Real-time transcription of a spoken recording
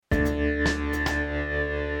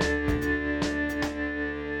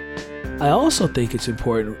I also think it's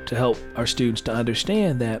important to help our students to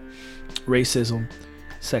understand that racism,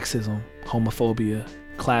 sexism, homophobia,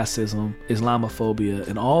 classism, Islamophobia,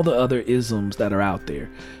 and all the other isms that are out there,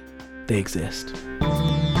 they exist.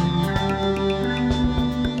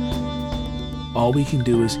 All we can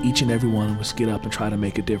do is each and every one of us get up and try to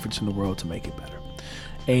make a difference in the world to make it better.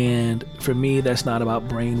 And for me, that's not about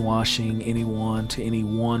brainwashing anyone to any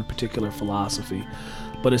one particular philosophy,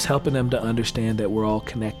 but it's helping them to understand that we're all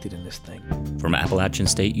connected in this thing. From Appalachian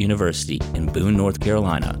State University in Boone, North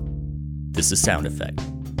Carolina, this is Sound Effect.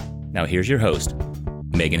 Now here's your host,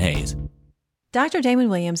 Megan Hayes. Dr. Damon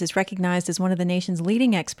Williams is recognized as one of the nation's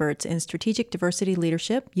leading experts in strategic diversity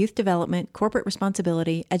leadership, youth development, corporate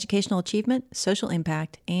responsibility, educational achievement, social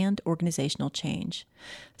impact, and organizational change.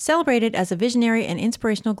 Celebrated as a visionary and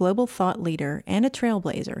inspirational global thought leader and a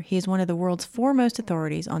trailblazer, he is one of the world's foremost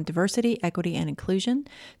authorities on diversity, equity, and inclusion,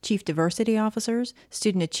 chief diversity officers,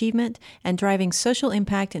 student achievement, and driving social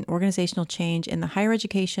impact and organizational change in the higher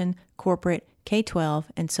education, corporate, K-12,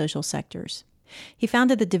 and social sectors. He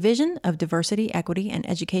founded the Division of Diversity, Equity, and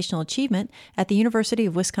Educational Achievement at the University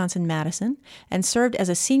of Wisconsin-Madison and served as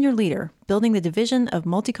a senior leader, building the Division of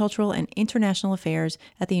Multicultural and International Affairs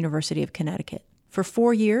at the University of Connecticut. For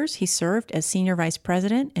 4 years, he served as Senior Vice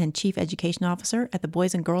President and Chief Education Officer at the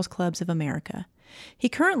Boys and Girls Clubs of America. He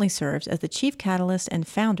currently serves as the Chief Catalyst and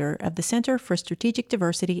founder of the Center for Strategic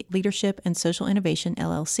Diversity, Leadership, and Social Innovation,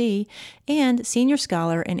 LLC, and Senior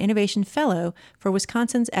Scholar and Innovation Fellow for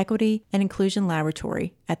Wisconsin's Equity and Inclusion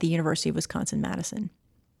Laboratory at the University of Wisconsin-Madison.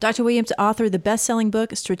 Dr. Williams authored the best-selling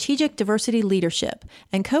book Strategic Diversity Leadership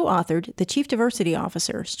and co-authored The Chief Diversity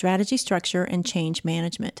Officer, Strategy, Structure, and Change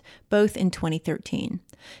Management, both in 2013.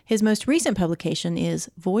 His most recent publication is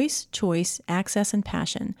Voice, Choice, Access, and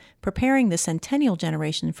Passion, Preparing the Centennial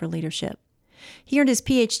Generation for Leadership. He earned his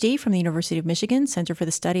Ph.D. from the University of Michigan Center for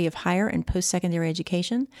the Study of Higher and Post-Secondary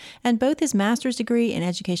Education, and both his master's degree in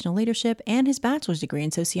educational leadership and his bachelor's degree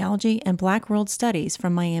in sociology and Black World Studies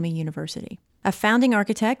from Miami University. A founding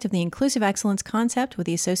architect of the Inclusive Excellence concept with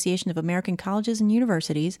the Association of American Colleges and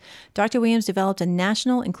Universities, Dr. Williams developed a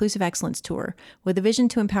national Inclusive Excellence tour with a vision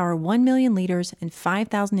to empower 1 million leaders and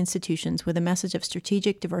 5,000 institutions with a message of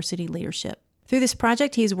strategic diversity leadership. Through this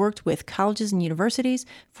project, he has worked with colleges and universities,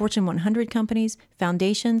 Fortune 100 companies,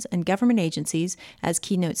 foundations, and government agencies as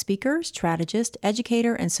keynote speaker, strategist,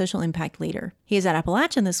 educator, and social impact leader. He is at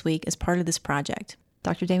Appalachian this week as part of this project.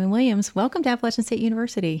 Dr. Damon Williams, welcome to Appalachian State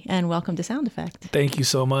University and welcome to Sound Effect. Thank you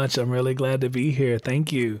so much. I'm really glad to be here.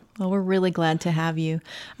 Thank you. Well, we're really glad to have you.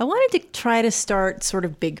 I wanted to try to start sort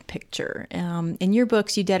of big picture. In your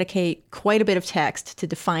books, you dedicate quite a bit of text to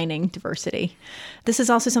defining diversity. This is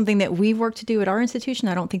also something that we've worked to do at our institution.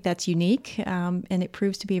 I don't think that's unique, and it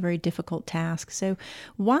proves to be a very difficult task. So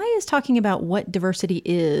why is talking about what diversity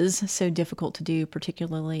is so difficult to do,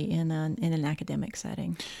 particularly in an academic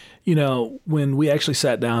setting? You know, when we actually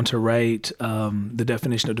sat down to write the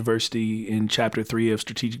definition of diversity in Chapter 3 of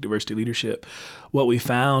Strategic Diversity Leadership, what we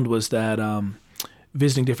found was that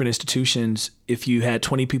visiting different institutions, if you had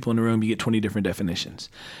 20 people in the room, you get 20 different definitions.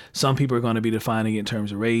 Some people are going to be defining it in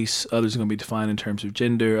terms of race. Others are going to be defining in terms of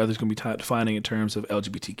gender. Others are going to be defining in terms of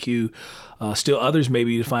LGBTQ. Still others may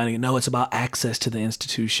be defining it, no, it's about access to the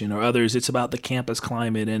institution. Or others, it's about the campus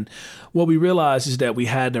climate. And what we realized is that we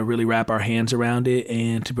had to really wrap our hands around it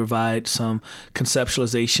and to provide some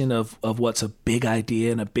conceptualization of what's a big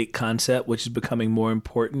idea and a big concept, which is becoming more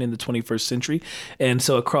important in the 21st century. And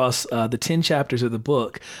so across the 10 chapters of the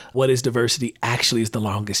book, What is Diversity actually is the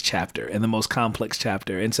longest chapter and the most complex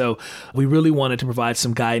chapter. And so we really wanted to provide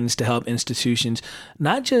some guidance to help institutions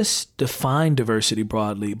not just define diversity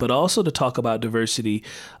broadly, but also to talk about diversity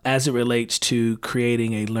as it relates to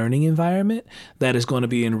creating a learning environment that is going to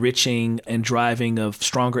be enriching and driving of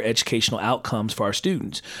stronger educational outcomes for our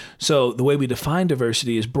students. So the way we define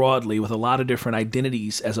diversity is broadly with a lot of different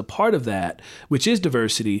identities as a part of that, which is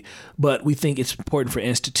diversity, but we think it's important for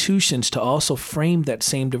institutions to also frame that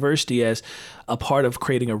same diversity as a part of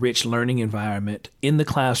creating a rich learning environment in the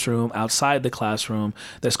classroom, outside the classroom,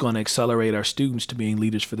 that's going to accelerate our students to being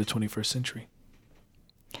leaders for the 21st century.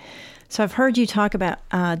 So I've heard you talk about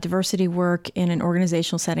diversity work in an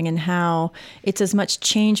organizational setting and how it's as much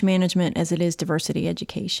change management as it is diversity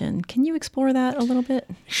education. Can you explore that a little bit?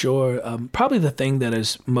 Sure. Probably the thing that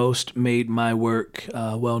has most made my work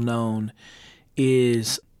well known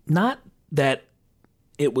is not that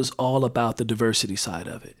it was all about the diversity side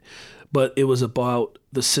of it, but it was about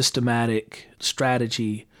the systematic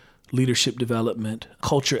strategy, leadership development,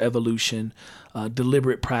 culture evolution,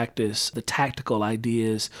 deliberate practice, the tactical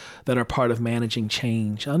ideas that are part of managing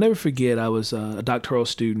change. I'll never forget, I was a doctoral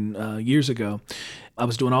student years ago. I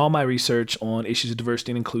was doing all my research on issues of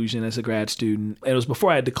diversity and inclusion as a grad student. And it was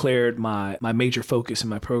before I had declared my major focus in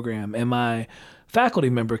my program. And my faculty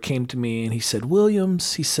member came to me and he said,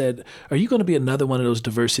 Williams, he said, are you going to be another one of those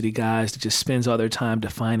diversity guys that just spends all their time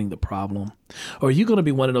defining the problem? Or are you going to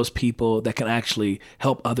be one of those people that can actually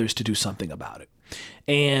help others to do something about it?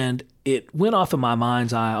 And it went off in my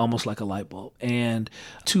mind's eye almost like a light bulb. And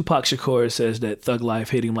Tupac Shakur says that thug life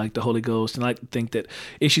hit him like the Holy Ghost. And I like to think that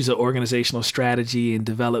issues of organizational strategy and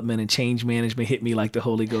development and change management hit me like the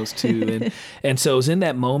Holy Ghost too. And so it was in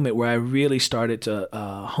that moment where I really started to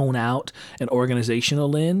hone out an organizational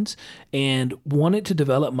lens and wanted to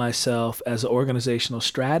develop myself as an organizational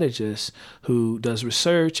strategist who does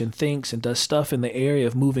research and thinks and does stuff in the area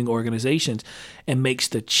of moving organizations and makes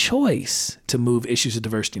the choice to move issues of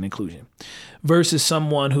diversity and inclusion, versus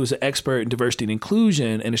someone who's an expert in diversity and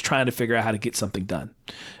inclusion and is trying to figure out how to get something done.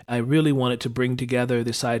 I really wanted to bring together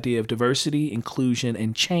this idea of diversity, inclusion,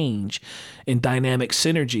 and change in dynamic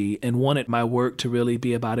synergy, and wanted my work to really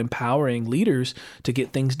be about empowering leaders to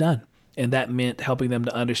get things done. And that meant helping them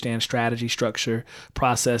to understand strategy, structure,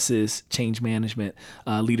 processes, change management,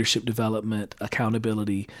 leadership development,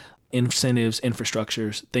 accountability, incentives,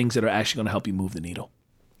 infrastructures, things that are actually going to help you move the needle.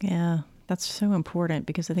 Yeah, that's so important,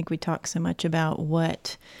 because I think we talk so much about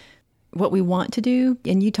what we want to do.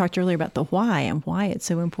 And you talked earlier about the why and why it's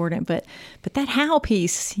so important. But that how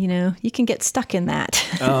piece, you can get stuck in that,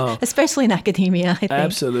 especially in academia, I think.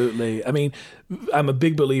 Absolutely. I mean, I'm a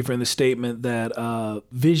big believer in the statement that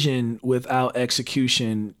vision without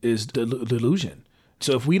execution is delusion.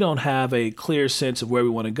 So if we don't have a clear sense of where we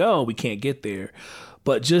want to go, we can't get there.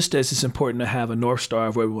 But just as it's important to have a North Star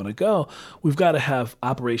of where we want to go, we've got to have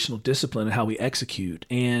operational discipline in how we execute.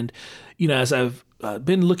 And, as I've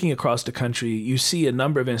been looking across the country, you see a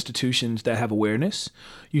number of institutions that have awareness.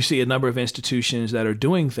 You see a number of institutions that are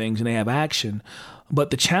doing things and they have action. But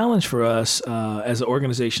the challenge for us as an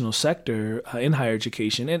organizational sector in higher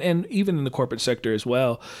education, and even in the corporate sector as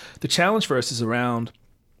well, the challenge for us is around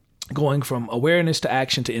going from awareness to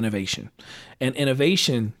action to innovation. And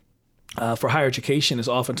innovation for higher education is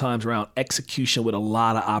oftentimes around execution with a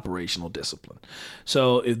lot of operational discipline.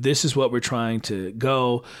 So if this is what we're trying to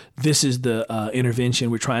go, this is the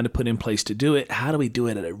intervention we're trying to put in place to do it. How do we do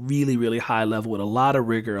it at a really, really high level with a lot of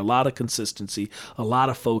rigor, a lot of consistency, a lot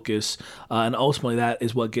of focus? And ultimately that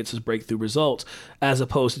is what gets us breakthrough results, as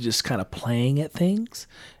opposed to just kind of playing at things.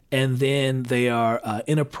 And then they are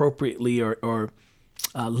inappropriately or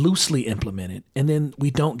loosely implemented, and then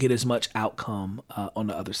we don't get as much outcome on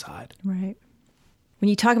the other side. Right. When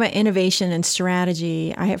you talk about innovation and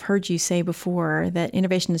strategy, I have heard you say before that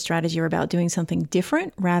innovation and strategy are about doing something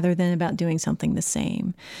different rather than about doing something the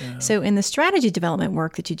same. Yeah. So in the strategy development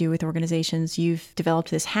work that you do with organizations, you've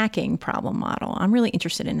developed this hacking problem model. I'm really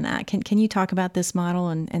interested in that. Can you talk about this model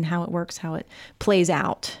and how it works, how it plays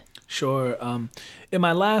out? Sure. In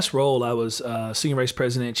my last role, I was Senior Vice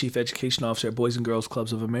President and Chief Education Officer at Boys and Girls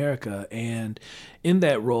Clubs of America. And in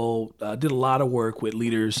that role, did a lot of work with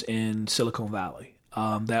leaders in Silicon Valley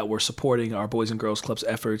that were supporting our Boys and Girls Clubs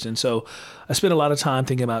efforts. And so I spent a lot of time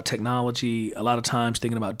thinking about technology, a lot of times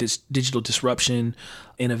thinking about digital disruption,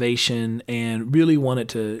 innovation, and really wanted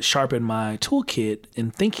to sharpen my toolkit in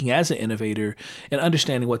thinking as an innovator and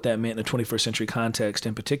understanding what that meant in a 21st century context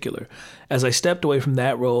in particular. As I stepped away from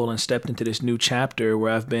that role and stepped into this new chapter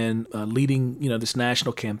where I've been leading, this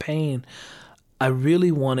national campaign, I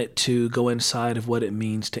really wanted to go inside of what it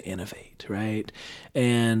means to innovate, right?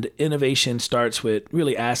 And innovation starts with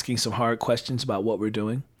really asking some hard questions about what we're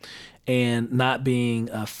doing and not being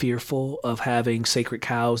fearful of having sacred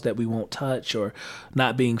cows that we won't touch, or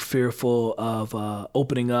not being fearful of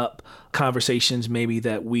opening up conversations maybe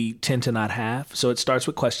that we tend to not have. So it starts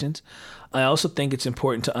with questions. I also think it's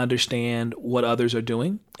important to understand what others are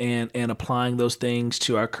doing and applying those things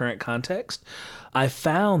to our current context. I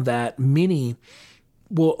found that many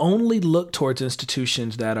will only look towards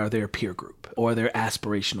institutions that are their peer group or their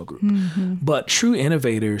aspirational group. Mm-hmm. But true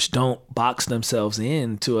innovators don't box themselves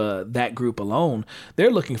into that group alone.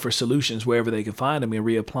 They're looking for solutions wherever they can find them and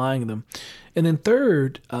reapplying them. And then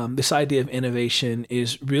third, this idea of innovation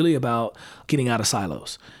is really about getting out of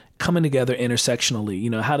silos, coming together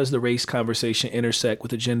intersectionally. How does the race conversation intersect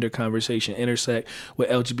with the gender conversation, intersect with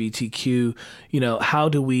LGBTQ? How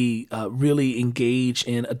do we really engage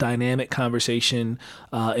in a dynamic conversation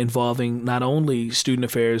involving not only student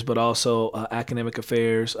affairs, but also academic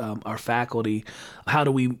affairs, our faculty? How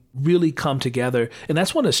do we really come together? And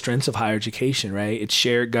that's one of the strengths of higher education, right? It's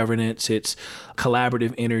shared governance, it's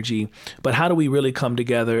collaborative energy. But how do we really come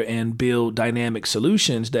together and build dynamic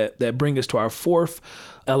solutions that bring us to our fourth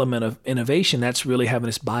element of innovation, that's really having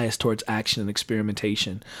this bias towards action and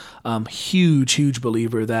experimentation. Huge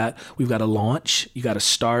believer that we've got to launch, you got to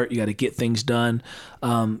start, you got to get things done.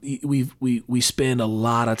 We spend a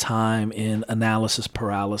lot of time in analysis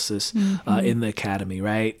paralysis in the academy,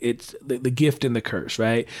 right? It's the gift and the curse,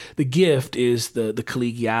 right? The gift is the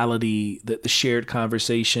collegiality, the shared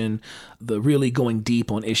conversation, the really going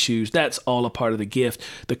deep on issues. That's all a part of the gift.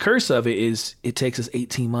 The curse of it is it takes us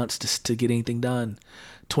 18 months to get anything done,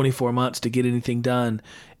 24 months to get anything done.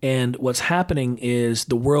 And what's happening is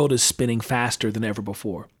the world is spinning faster than ever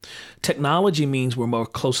before. Technology means we're more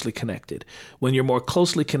closely connected. When you're more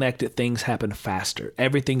closely connected, things happen faster.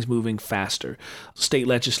 Everything's moving faster. State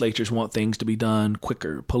legislatures want things to be done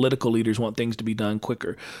quicker. Political leaders want things to be done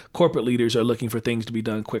quicker. Corporate leaders are looking for things to be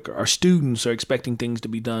done quicker. Our students are expecting things to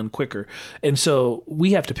be done quicker. And so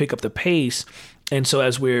we have to pick up the pace. And so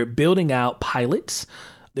as we're building out pilots,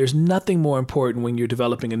 there's nothing more important when you're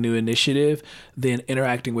developing a new initiative than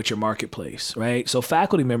interacting with your marketplace, right? So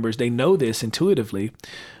faculty members, they know this intuitively.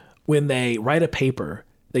 When they write a paper,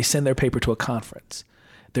 they send their paper to a conference.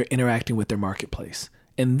 They're interacting with their marketplace.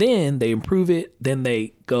 And then they improve it. Then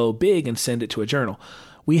they go big and send it to a journal.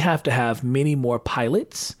 We have to have many more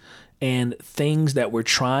pilots and things that we're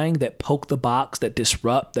trying that poke the box, that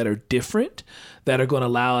disrupt, that are different, that are going to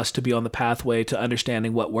allow us to be on the pathway to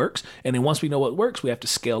understanding what works. And then once we know what works, we have to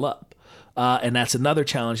scale up. And that's another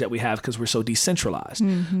challenge that we have because we're so decentralized.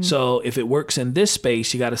 So if it works in this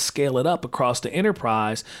space, you got to scale it up across the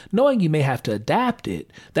enterprise, knowing you may have to adapt it.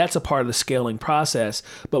 That's a part of the scaling process.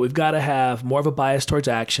 But we've got to have more of a bias towards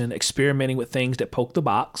action, experimenting with things that poke the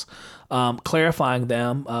box, clarifying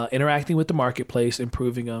them, interacting with the marketplace,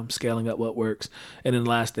 improving them, scaling up what works. And then the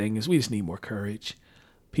last thing is we just need more courage.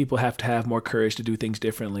 People have to have more courage to do things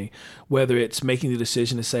differently, whether it's making the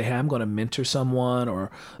decision to say, hey, I'm going to mentor someone or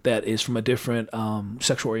that is from a different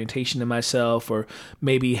sexual orientation than myself, or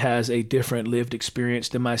maybe has a different lived experience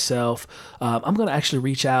than myself. I'm going to actually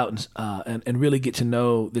reach out and really get to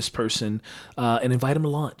know this person and invite them to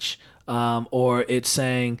lunch. Or it's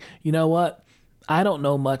saying, you know what? I don't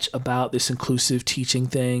know much about this inclusive teaching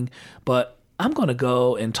thing, but I'm going to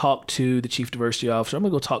go and talk to the chief diversity officer. I'm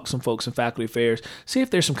going to go talk to some folks in faculty affairs, see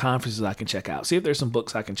if there's some conferences I can check out, see if there's some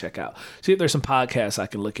books I can check out, see if there's some podcasts I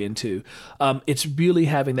can look into. It's really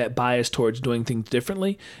having that bias towards doing things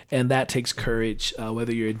differently, and that takes courage,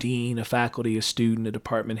 whether you're a dean, a faculty, a student, a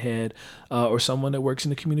department head, or someone that works in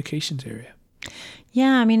the communications area.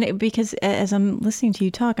 Yeah, I mean, because as I'm listening to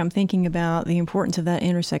you talk, I'm thinking about the importance of that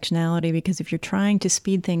intersectionality, because if you're trying to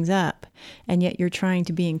speed things up and yet you're trying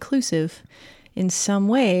to be inclusive, in some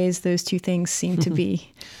ways, those two things seem to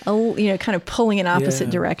be, kind of pulling in opposite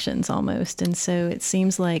directions almost. And so it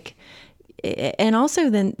seems like, and also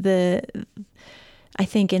then I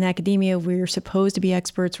think in academia, we're supposed to be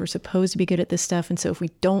experts. We're supposed to be good at this stuff. And so if we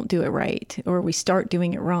don't do it right or we start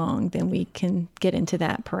doing it wrong, then we can get into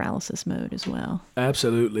that paralysis mode as well.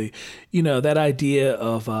 Absolutely. That idea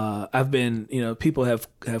of, people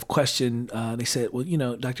have questioned, they said,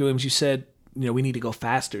 well, Dr. Williams, you said, we need to go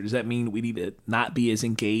faster. Does that mean we need to not be as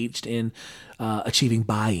engaged in achieving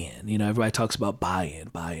buy-in? Everybody talks about buy-in.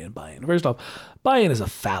 First off, buy-in is a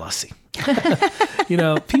fallacy.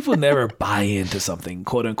 People never buy into something,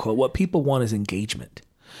 quote unquote. What people want is engagement.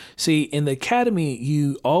 See, in the academy,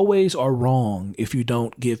 you always are wrong if you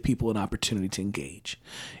don't give people an opportunity to engage.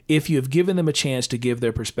 If you've given them a chance to give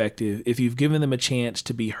their perspective, if you've given them a chance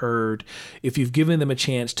to be heard, if you've given them a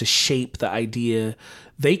chance to shape the idea,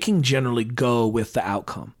 they can generally go with the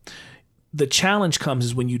outcome. The challenge comes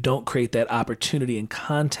is when you don't create that opportunity and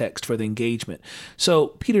context for the engagement. So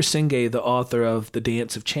Peter Senge, the author of The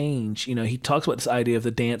Dance of Change, he talks about this idea of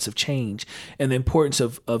the dance of change and the importance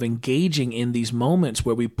of engaging in these moments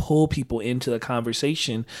where we pull people into the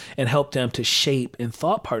conversation and help them to shape in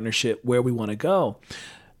thought partnership where we want to go.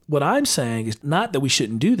 What I'm saying is not that we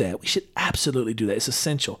shouldn't do that. We should absolutely do that. It's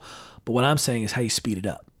essential. But what I'm saying is how you speed it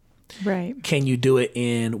up. Right. Can you do it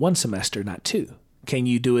in one semester, not two? Can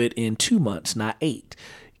you do it in 2 months, not 8?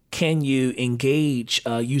 Can you engage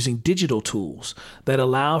using digital tools that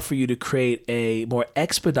allow for you to create a more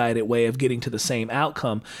expedited way of getting to the same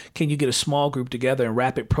outcome? Can you get a small group together and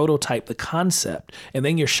rapid prototype the concept? And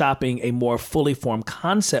then you're shopping a more fully formed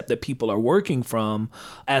concept that people are working from,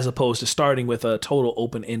 as opposed to starting with a total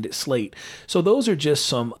open-ended slate. So those are just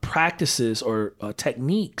some practices or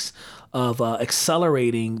techniques of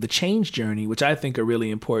accelerating the change journey, which I think are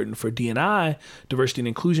really important for D&I, diversity and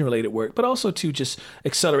inclusion related work, but also to just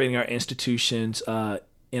accelerating our institutions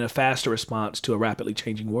in a faster response to a rapidly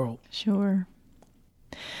changing world. Sure.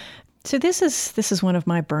 So this is one of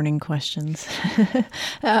my burning questions,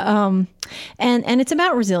 and it's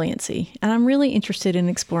about resiliency, and I'm really interested in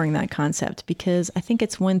exploring that concept because I think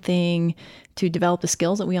it's one thing to develop the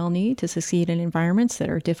skills that we all need to succeed in environments that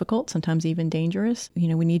are difficult, sometimes even dangerous. We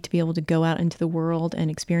need to be able to go out into the world and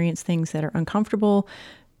experience things that are uncomfortable,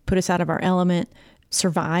 put us out of our element,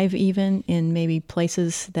 survive even in maybe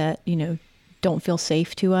places that don't feel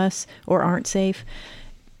safe to us or aren't safe.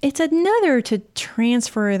 It's another to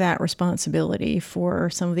transfer that responsibility for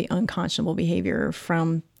some of the unconscionable behavior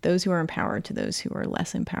from those who are empowered to those who are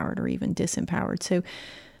less empowered or even disempowered. So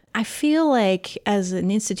I feel like as an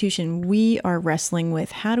institution, we are wrestling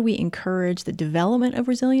with how do we encourage the development of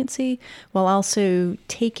resiliency while also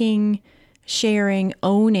taking, sharing,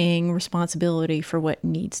 owning responsibility for what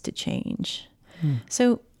needs to change.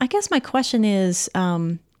 So I guess my question is,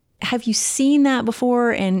 have you seen that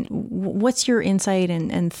before? And what's your insight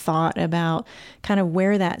and thought about kind of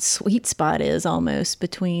where that sweet spot is almost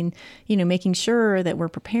between, making sure that we're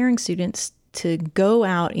preparing students to go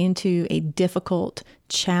out into a difficult,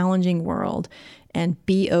 challenging world and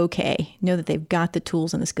be okay, know that they've got the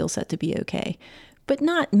tools and the skill set to be okay, but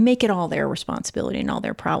not make it all their responsibility and all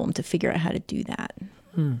their problem to figure out how to do that?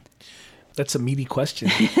 That's a meaty question.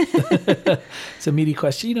 It's a meaty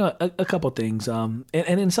question. A couple things. And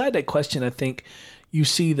inside that question, I think you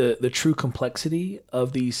see the true complexity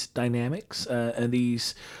of these dynamics and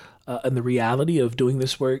the reality of doing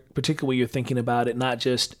this work, particularly when you're thinking about it not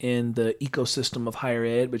just in the ecosystem of higher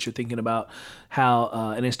ed, but you're thinking about how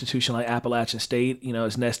an institution like Appalachian State,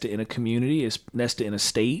 is nested in a community, is nested in a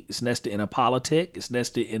state, is nested in a politic, is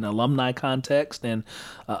nested in alumni context and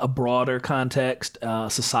a broader context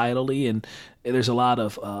societally. And there's a lot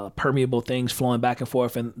of permeable things flowing back and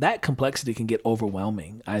forth. And that complexity can get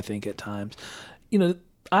overwhelming, I think, at times.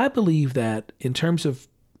 I believe that in terms of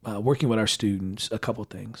working with our students, a couple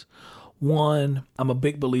things. One, I'm a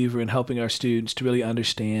big believer in helping our students to really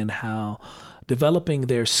understand how developing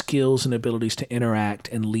their skills and abilities to interact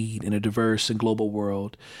and lead in a diverse and global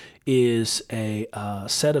world is a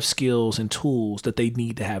set of skills and tools that they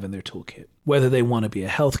need to have in their toolkit. Whether they want to be a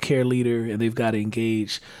healthcare leader and they've got to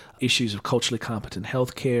engage issues of culturally competent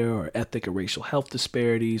healthcare or ethnic or racial health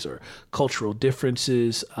disparities or cultural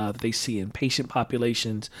differences that they see in patient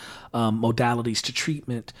populations, modalities to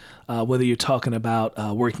treatment, whether you're talking about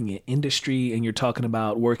working in industry and you're talking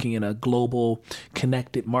about working in a global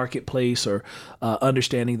connected marketplace or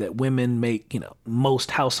understanding that women make,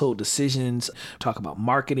 most household decisions, talk about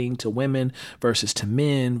marketing to women versus to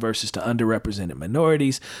men versus to underrepresented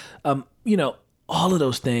minorities, all of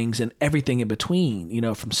those things and everything in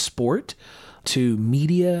between, from sport to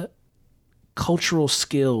media, cultural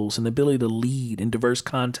skills and ability to lead in diverse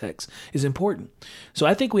contexts is important. So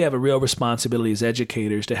I think we have a real responsibility as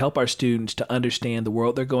educators to help our students to understand the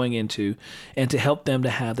world they're going into and to help them to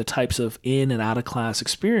have the types of in and out of class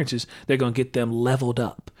experiences that are going to get them leveled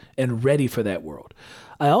up and ready for that world.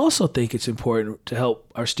 I also think it's important to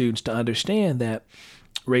help our students to understand that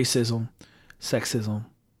racism, sexism,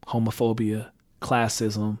 homophobia,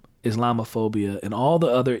 classism, Islamophobia, and all the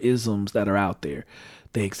other isms that are out there,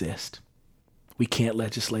 they exist. We can't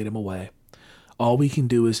legislate them away. All we can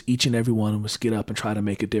do is each and every one of us get up and try to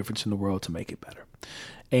make a difference in the world to make it better.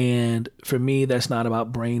 And for me, that's not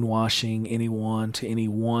about brainwashing anyone to any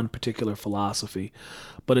one particular philosophy,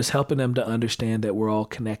 but it's helping them to understand that we're all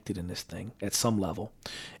connected in this thing at some level.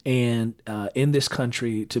 And in this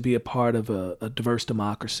country, to be a part of a diverse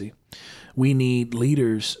democracy, we need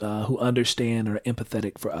leaders who understand and are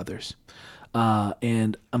empathetic for others.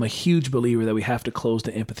 And I'm a huge believer that we have to close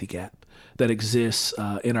the empathy gap that exists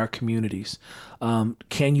in our communities.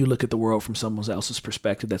 Can you look at the world from someone else's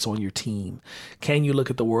perspective that's on your team? Can you look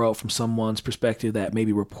at the world from someone's perspective that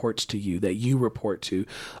maybe reports to you, that you report to,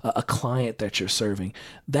 a client that you're serving?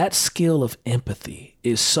 That skill of empathy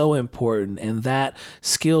is so important, and that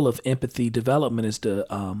skill of empathy development is the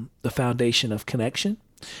foundation of connection.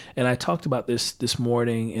 And I talked about this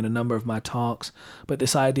morning in a number of my talks, but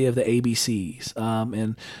this idea of the ABCs.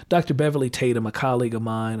 And Dr. Beverly Tatum, a colleague of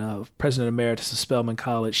mine, President Emeritus of Spelman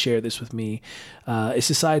College, shared this with me. It's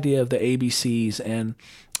this idea of the ABCs, and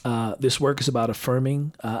this work is about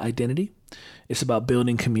affirming identity. It's about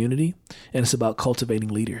building community, and it's about cultivating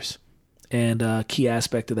leaders. And a key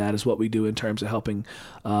aspect of that is what we do in terms of helping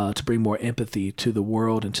to bring more empathy to the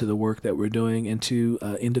world and to the work that we're doing and to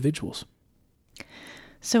individuals.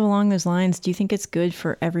 So along those lines, do you think it's good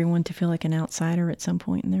for everyone to feel like an outsider at some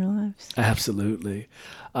point in their lives? Absolutely.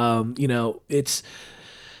 I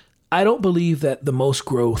don't believe that the most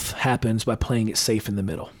growth happens by playing it safe in the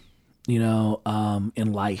middle.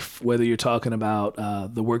 in life, whether you're talking about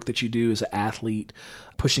the work that you do as an athlete,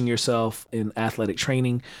 pushing yourself in athletic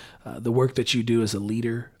training, the work that you do as a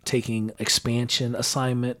leader, taking expansion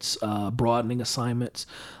assignments, broadening assignments,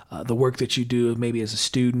 the work that you do maybe as a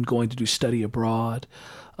student going to do study abroad,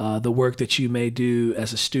 the work that you may do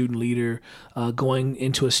as a student leader, going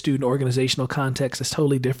into a student organizational context that's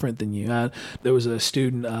totally different than you. There was a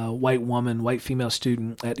student, white female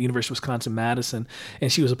student at the University of Wisconsin-Madison,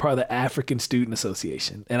 and she was a part of the African Student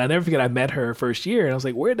Association. And I never forget, I met her first year, and I was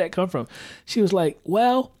like, where'd that come from? She was like,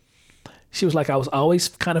 I was always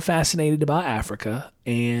kind of fascinated about Africa,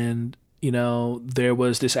 and there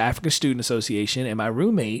was this African Student Association, and my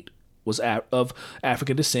roommate was of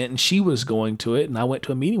African descent, and she was going to it, and I went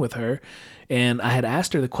to a meeting with her, and I had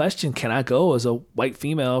asked her the question, can I go as a white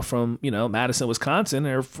female from, Madison, Wisconsin?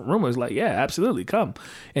 And her roommate was like, yeah, absolutely, come.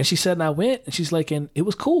 And she said, and I went, and she's like, and it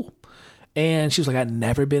was cool. And she was like, I'd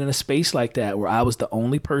never been in a space like that where I was the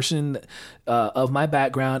only person of my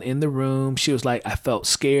background in the room. She was like, I felt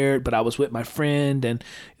scared, but I was with my friend, and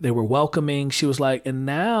they were welcoming. She was like, and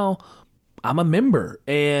now I'm a member.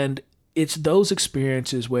 And it's those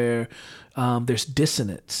experiences where there's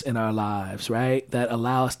dissonance in our lives, right, that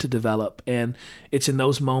allow us to develop. And it's in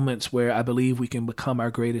those moments where I believe we can become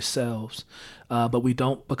our greatest selves. But we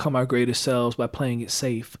don't become our greatest selves by playing it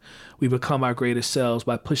safe. We become our greatest selves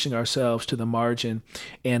by pushing ourselves to the margin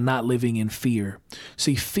and not living in fear.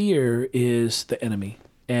 See, fear is the enemy.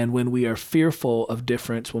 And when we are fearful of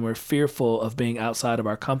difference, when we're fearful of being outside of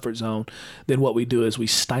our comfort zone, then what we do is we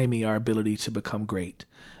stymie our ability to become great.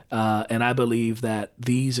 And I believe that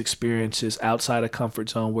these experiences outside of comfort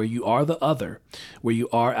zone, where you are the other, where you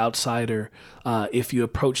are outsider, if you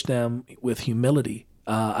approach them with humility,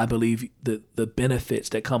 I believe the benefits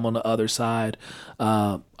that come on the other side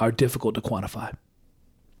are difficult to quantify.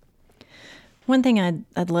 One thing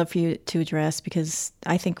I'd love for you to address, because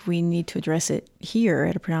I think we need to address it here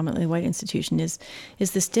at a predominantly white institution, is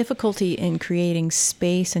this difficulty in creating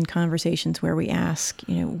space and conversations where we ask,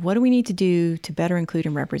 what do we need to do to better include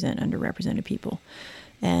and represent underrepresented people?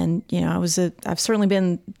 And, I've certainly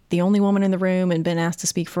been the only woman in the room and been asked to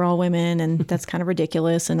speak for all women, and that's kind of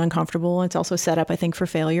ridiculous and uncomfortable. It's also set up, I think, for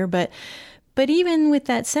failure. But even with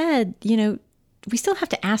that said, we still have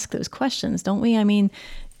to ask those questions, don't we? I mean,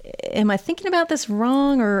 am I thinking about this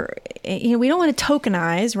wrong? Or, we don't want to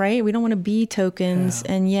tokenize, right? We don't want to be tokens.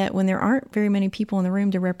 Yeah. And yet when there aren't very many people in the room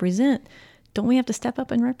to represent, don't we have to step up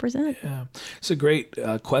and represent? Yeah, it's a great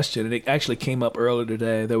question. And it actually came up earlier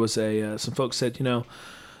today. There was some folks said,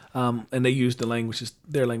 and they used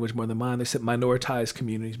their language more than mine. They said minoritized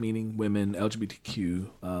communities, meaning women, LGBTQ,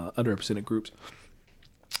 underrepresented groups.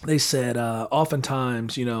 They said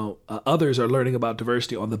oftentimes, others are learning about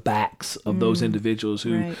diversity on the backs of those individuals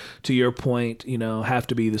who, right, to your point, have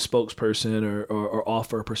to be the spokesperson or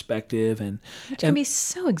offer a perspective. And it can be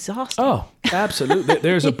so exhausting. Oh, absolutely.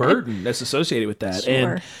 There's a burden that's associated with that.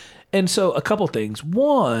 Sure. And so a couple things.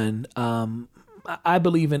 One, I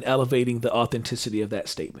believe in elevating the authenticity of that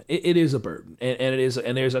statement. It is a burden,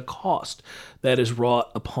 and there's a cost that is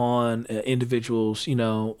wrought upon individuals,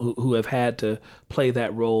 who have had to play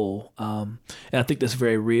that role. And I think that's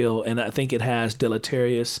very real, and I think it has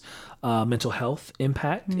deleterious mental health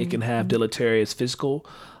impact. Mm-hmm. It can have deleterious physical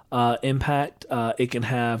impact. It can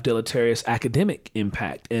have deleterious academic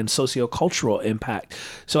impact and sociocultural impact.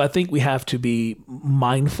 So I think we have to be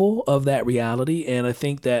mindful of that reality, and I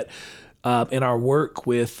think that in our work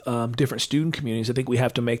with different student communities, I think we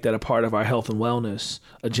have to make that a part of our health and wellness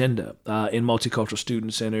agenda in multicultural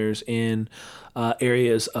student centers, in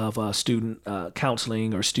areas of student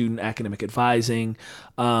counseling or student academic advising,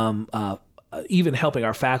 even helping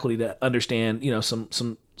our faculty to understand,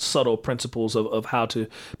 some subtle principles of how to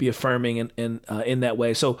be affirming and in that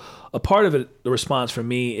way. So a part of it, the response for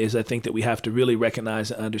me is I think that we have to really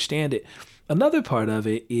recognize and understand it. Another part of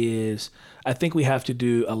it is I think we have to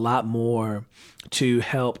do a lot more to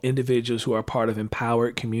help individuals who are part of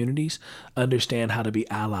empowered communities understand how to be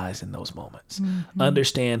allies in those moments,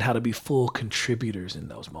 understand how to be full contributors in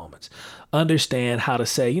those moments, understand how to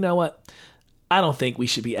say, you know what, I don't think we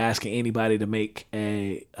should be asking anybody to make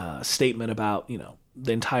a statement about,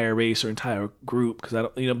 the entire race or entire group, because I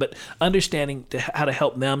don't, but understanding how to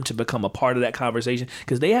help them to become a part of that conversation,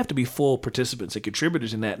 because they have to be full participants and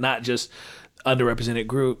contributors in that, not just underrepresented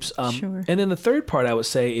groups. Sure. And then the third part I would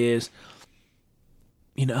say is,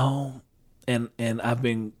 and I've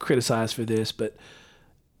been criticized for this, but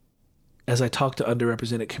as I talk to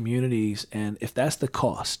underrepresented communities, and if that's the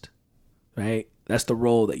cost, right, that's the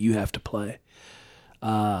role that you have to play.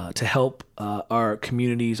 To help our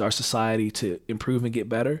communities, our society to improve and get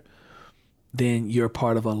better, then you're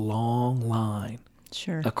part of a long line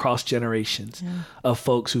across generations of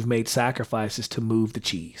folks who've made sacrifices to move the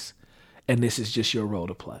cheese. And this is just your role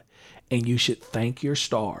to play. And you should thank your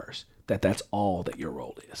stars that that's all that your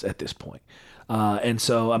role is at this point. And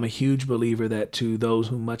so I'm a huge believer that to those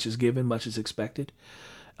whom much is given, much is expected.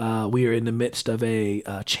 We are in the midst of a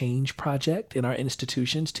change project in our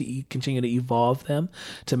institutions to continue to evolve them,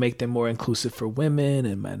 to make them more inclusive for women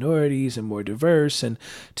and minorities and more diverse, and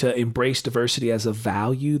to embrace diversity as a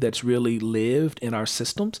value that's really lived in our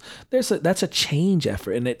systems. That's a change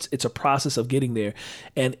effort, and it's a process of getting there.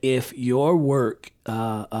 And if your work,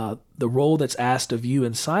 the role that's asked of you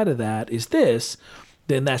inside of that is this,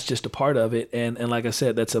 then that's just a part of it. And like I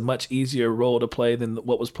said, that's a much easier role to play than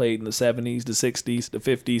what was played in the 70s, the 60s, the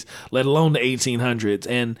 50s, let alone the 1800s.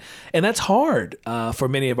 And that's hard for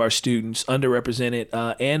many of our students,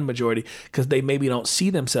 underrepresented and majority, because they maybe don't see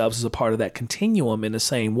themselves as a part of that continuum in the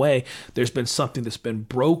same way. There's been something that's been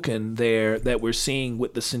broken there that we're seeing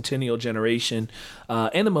with the centennial generation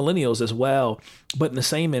and the millennials as well. But in the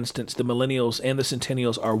same instance, the millennials and the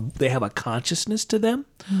centennials they have a consciousness to them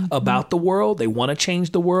about the world. They want to change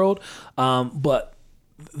the world, but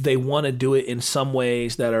they want to do it in some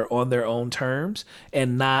ways that are on their own terms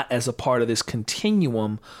and not as a part of this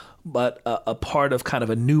continuum, but a part of kind of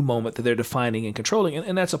a new moment that they're defining and controlling.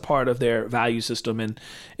 And that's a part of their value system, and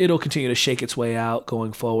it'll continue to shake its way out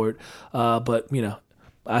going forward. But,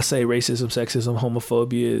 I say racism, sexism,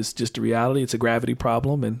 homophobia is just a reality. It's a gravity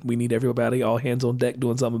problem, and we need everybody, all hands on deck,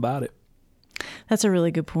 doing something about it. That's a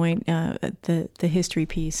really good point. The history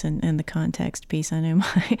piece and the context piece. I know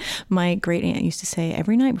my great aunt used to say,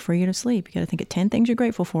 every night before you go to sleep, you got to think of 10 things you're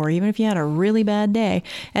grateful for, even if you had a really bad day.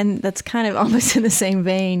 And that's kind of almost in the same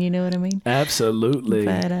vein. You know what I mean? Absolutely.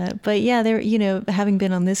 But yeah, there, having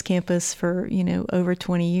been on this campus for, over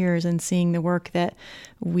 20 years and seeing the work that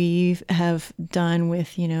we have done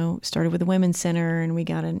with, started with the Women's Center, and we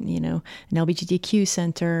got an LGBTQ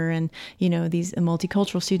center, and, a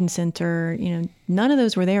multicultural student center, none of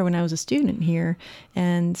those were there when I was a student here.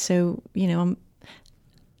 And so,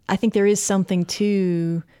 I think there is something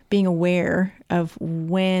to being aware of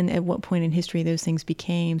at what point in history those things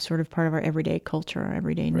became sort of part of our everyday culture, our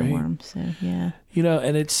everyday norm. So, yeah.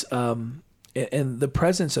 And it's, and the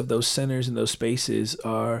presence of those centers and those spaces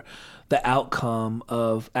are the outcome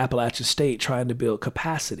of Appalachian State trying to build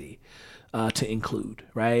capacity to include,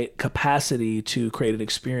 right? Capacity to create an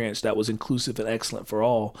experience that was inclusive and excellent for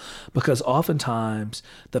all. Because oftentimes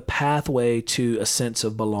the pathway to a sense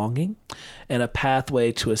of belonging and a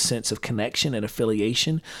pathway to a sense of connection and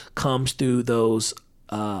affiliation comes through those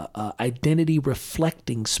identity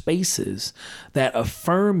reflecting spaces that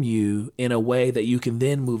affirm you in a way that you can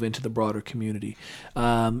then move into the broader community.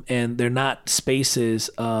 And they're not spaces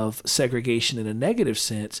of segregation in a negative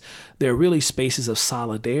sense. They're really spaces of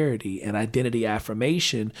solidarity and identity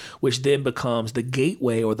affirmation, which then becomes the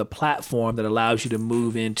gateway or the platform that allows you to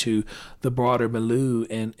move into the broader milieu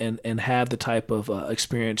and have the type of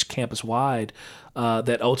experience campus wide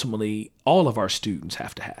that ultimately all of our students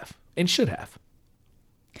have to have and should have.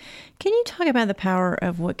 Can you talk about the power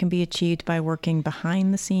of what can be achieved by working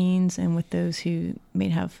behind the scenes and with those who may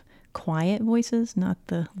have quiet voices, not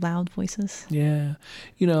the loud voices? Yeah.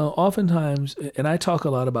 Oftentimes, and I talk a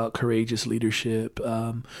lot about courageous leadership,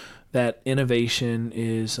 that innovation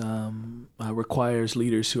is requires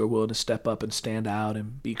leaders who are willing to step up and stand out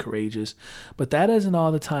and be courageous. But that doesn't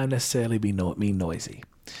all the time necessarily mean noisy.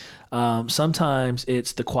 Sometimes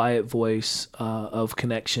it's the quiet voice of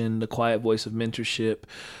connection, the quiet voice of mentorship,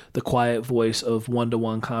 the quiet voice of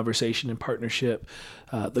one-to-one conversation and partnership,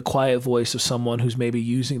 the quiet voice of someone who's maybe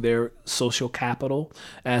using their social capital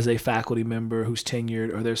as a faculty member who's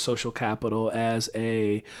tenured, or their social capital as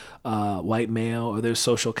a white male, or their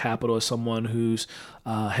social capital as someone who's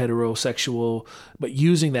heterosexual, but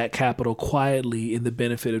using that capital quietly in the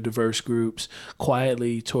benefit of diverse groups,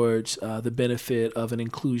 quietly towards the benefit of an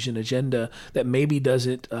inclusion agenda that maybe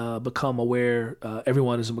doesn't become aware,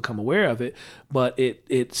 everyone doesn't become aware of it, but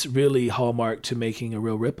it's really hallmark to making a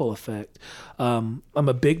real ripple effect. I'm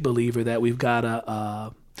a big believer that we've got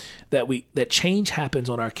that change happens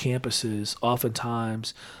on our campuses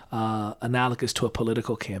oftentimes analogous to a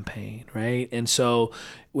political campaign, right? And so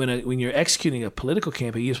when you're executing a political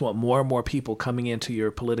campaign, you just want more and more people coming into your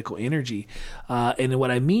political energy. And what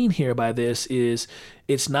I mean here by this is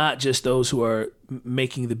it's not just those who are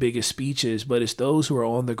making the biggest speeches, but it's those who are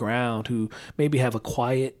on the ground who maybe have a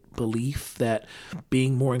quiet belief that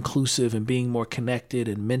being more inclusive and being more connected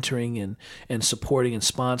and mentoring and supporting and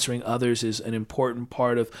sponsoring others is an important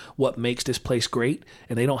part of what makes this place great.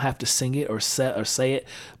 And they don't have to sing it or say it,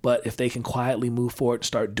 but if they can quietly move forward and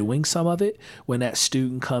start doing some of it, when that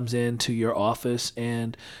student comes into your office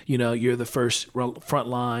and, you know, you're the first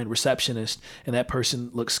frontline receptionist and that person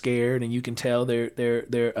looks scared and you can tell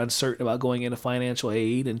they're uncertain about going into financial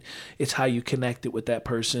aid, and it's how you connected with that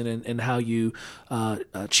person and how you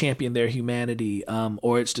champion their humanity,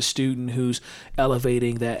 or it's the student who's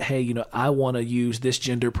elevating that, hey, you know, I want to use this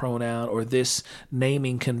gender pronoun or this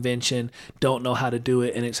naming convention, don't know how to do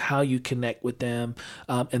it, and it's how you connect with them,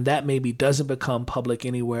 and that maybe doesn't become public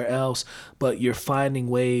anywhere else, but you're finding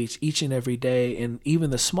ways each and every day, in even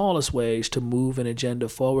the smallest ways, to move an agenda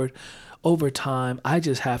forward. Over time, I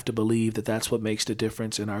just have to believe that that's what makes the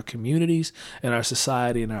difference in our communities, in our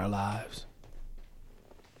society, and our lives.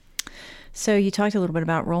 So you talked a little bit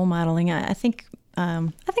about role modeling. I think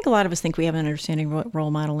a lot of us think we have an understanding of what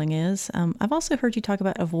role modeling is. I've also heard you talk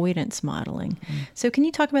about avoidance modeling. So can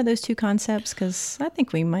you talk about those two concepts? Because I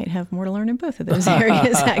think we might have more to learn in both of those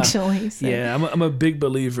areas, actually. So. Yeah, I'm a big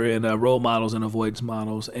believer in role models and avoidance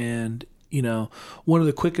models. And you know, one of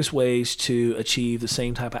the quickest ways to achieve the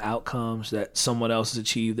same type of outcomes that someone else has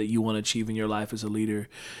achieved that you want to achieve in your life as a leader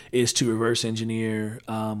is to reverse engineer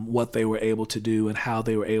what they were able to do and how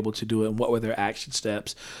they were able to do it and what were their action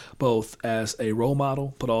steps, both as a role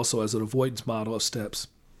model, but also as an avoidance model of steps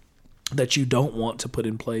that you don't want to put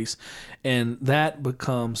in place. And that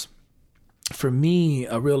becomes, for me,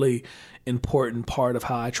 a really important part of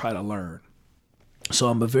how I try to learn. So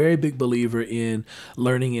I'm a very big believer in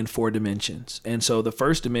learning in 4 dimensions. And so the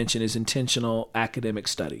first dimension is intentional academic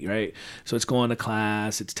study, right? So it's going to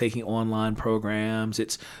class, it's taking online programs,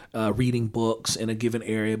 it's reading books in a given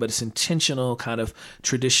area, but it's intentional kind of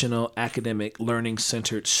traditional academic learning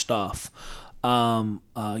centered stuff.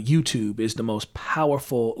 YouTube is the most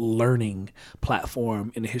powerful learning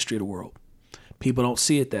platform in the history of the world. People don't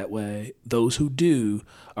see it that way. Those who do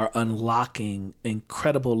are unlocking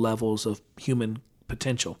incredible levels of human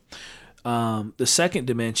potential. The second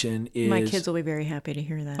dimension is... My kids will be very happy to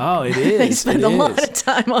hear that. Oh, it is. They spend a lot of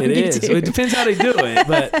time on YouTube. It is. It depends how they do it,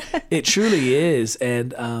 but it truly is.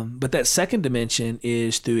 And but that second dimension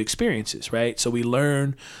is through experiences, right? So we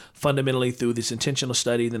learn fundamentally through this intentional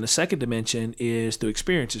study. Then the second dimension is through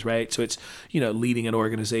experiences, right? So it's, you know, leading an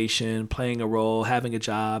organization, playing a role, having a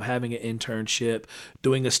job, having an internship,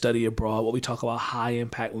 doing a study abroad, what we talk about high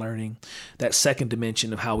impact learning, that second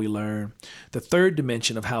dimension of how we learn. The third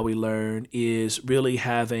dimension of how we learn is really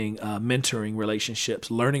having mentoring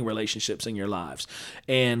relationships, learning relationships in your lives.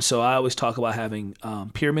 And so I always talk about having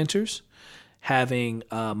peer mentors, having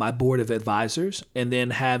my board of advisors, and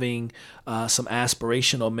then having some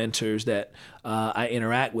aspirational mentors that I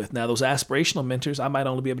interact with. Now, those aspirational mentors, I might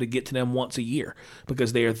only be able to get to them once a year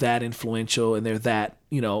because they are that influential and they're that,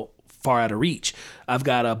 you know, far out of reach. I've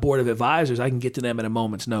got a board of advisors. I can get to them at a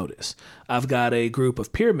moment's notice. I've got a group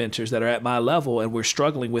of peer mentors that are at my level and we're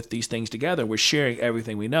struggling with these things together. We're sharing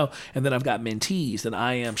everything we know. And then I've got mentees that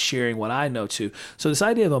I am sharing what I know to. So this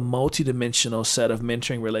idea of a multidimensional set of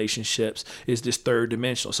mentoring relationships is this third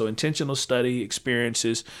dimensional. So intentional study,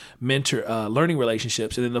 experiences, learning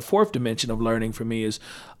relationships. And then the fourth dimension of learning for me is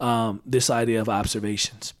this idea of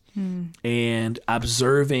observations. And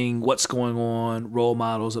observing what's going on, role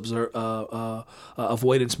models,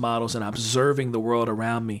 avoidance models, and observing the world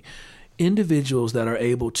around me. Individuals that are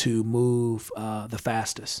able to move the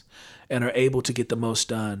fastest and are able to get the most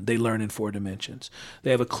done, they learn in 4 dimensions.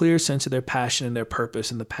 They have a clear sense of their passion and their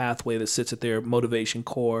purpose and the pathway that sits at their motivation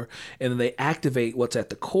core, and then they activate what's at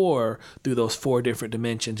the core through those 4 different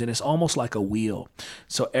dimensions, and it's almost like a wheel.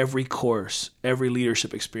 So every course, every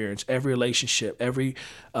leadership experience, every relationship, every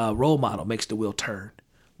role model makes the wheel turn.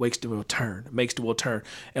 Makes the wheel turn.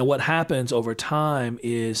 And what happens over time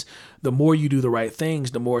is the more you do the right things,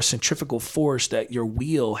 the more centrifugal force that your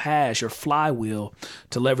wheel has, your flywheel,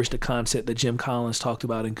 to leverage the concept that Jim Collins talked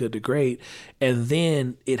about in Good to Great. And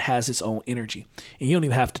then it has its own energy. And you don't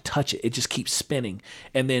even have to touch it. It just keeps spinning.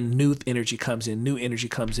 And then new energy comes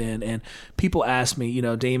in. And people ask me, you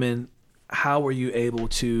know, Damon, how were you able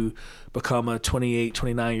to become a 28,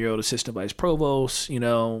 29-year-old assistant vice provost, you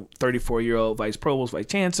know, 34-year-old vice provost, vice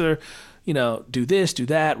chancellor, you know, do this, do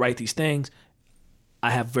that, write these things?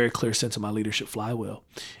 I have a very clear sense of my leadership flywheel.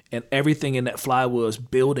 And everything in that flywheel is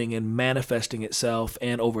building and manifesting itself.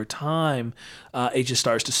 And over time, it just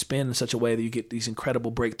starts to spin in such a way that you get these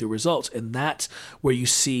incredible breakthrough results. And that's where you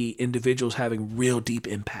see individuals having real deep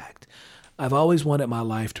impact. I've always wanted my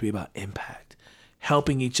life to be about impact,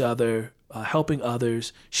 helping each other helping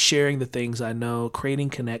others, sharing the things I know, creating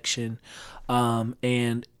connection,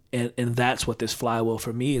 and that's what this flywheel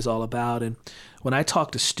for me is all about. And when I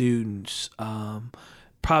talk to students,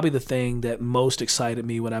 probably the thing that most excited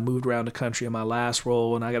me when I moved around the country in my last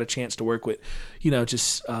role, and I got a chance to work with,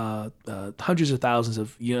 just hundreds of thousands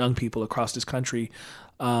of young people across this country.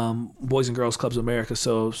 Boys and Girls Clubs of America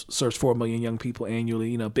serves 4 million young people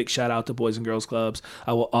annually. Big shout out to Boys and Girls Clubs.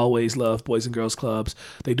 I will always love Boys and Girls Clubs.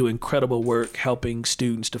 They do incredible work helping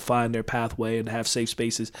students to find their pathway and to have safe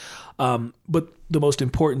spaces. But some of the most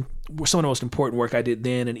important work I did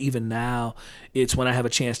then and even now, it's when I have a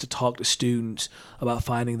chance to talk to students about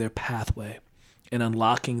finding their pathway and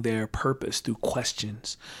unlocking their purpose through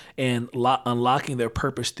questions and unlocking their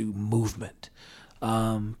purpose through movement.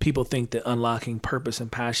 People think that unlocking purpose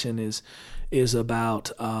and passion is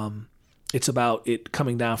about it's about it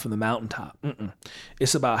coming down from the mountaintop.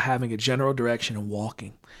 It's about having a general direction and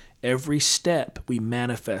walking. Every step we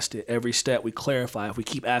manifest it. Every step we clarify. If we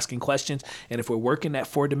keep asking questions and if we're working that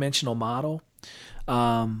 4-dimensional model,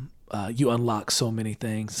 you unlock so many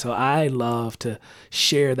things. So I love to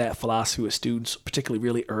share that philosophy with students, particularly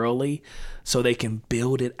really early, so they can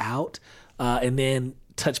build it out, and then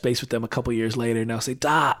touch base with them a couple years later, and they'll say,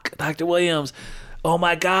 Dr. Williams, oh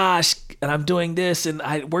my gosh, and I'm doing this, and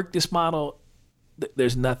I work this model.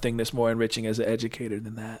 There's nothing that's more enriching as an educator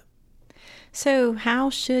than that. So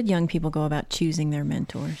how should young people go about choosing their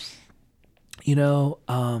mentors? A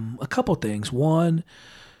couple things. One,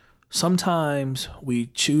 sometimes we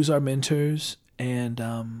choose our mentors, and,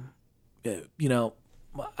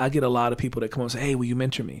 I get a lot of people that come up and say, hey, will you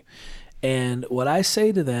mentor me? And what I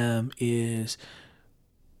say to them is,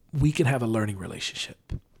 we can have a learning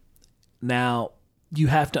relationship. Now, you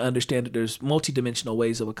have to understand that there's multidimensional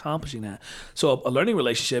ways of accomplishing that. So a learning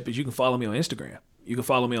relationship is you can follow me on Instagram. You can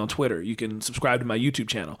follow me on Twitter. You can subscribe to my YouTube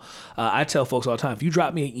channel. I tell folks all the time, if you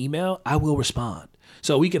drop me an email, I will respond.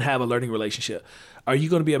 So we can have a learning relationship. Are you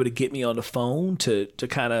going to be able to get me on the phone to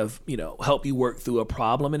kind of, help you work through a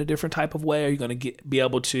problem in a different type of way? Are you going to be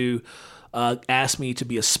able to ask me to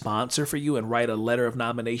be a sponsor for you and write a letter of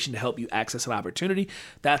nomination to help you access an opportunity?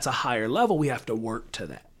 That's a higher level. We have to work to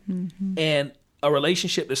that. Mm-hmm. And a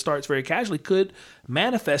relationship that starts very casually could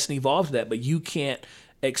manifest and evolve to that, but you can't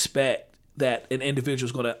expect that an individual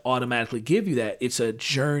is going to automatically give you that. It's a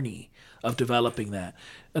journey of developing that.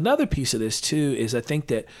 Another piece of this too is I think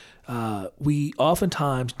that we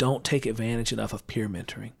oftentimes don't take advantage enough of peer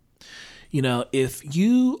mentoring. If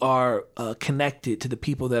you are connected to the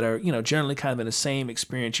people that are, generally kind of in the same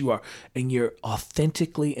experience you are, and you're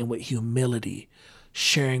authentically and with humility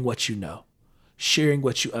sharing what you know, sharing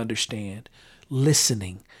what you understand,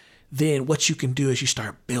 listening, then what you can do is you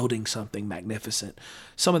start building something magnificent.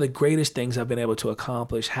 Some of the greatest things I've been able to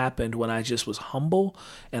accomplish happened when I just was humble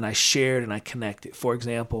and I shared and I connected. For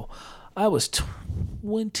example, I was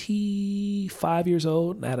 25 years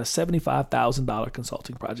old and I had a $75,000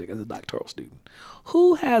 consulting project as a doctoral student.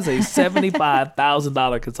 Who has a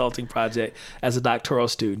 $75,000 consulting project as a doctoral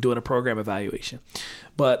student doing a program evaluation?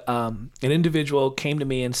 But an individual came to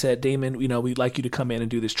me and said, Damon, we'd like you to come in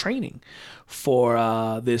and do this training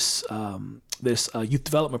for this youth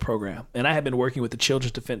development program. And I had been working with the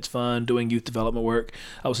Children's Defense Fund doing youth development work.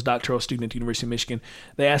 I was a doctoral student at the University of Michigan.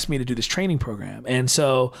 They asked me to do this training program. And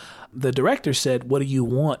so the director said, what do you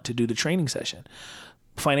want to do the training session?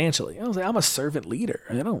 Financially. I was like, I'm a servant leader.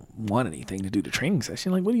 I don't want anything to do the training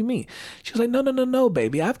session. Like, what do you mean? She was like, no,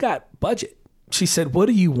 baby. I've got budget. She said, what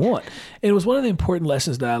do you want? And it was one of the important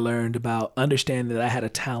lessons that I learned about understanding that I had a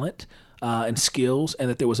talent and skills,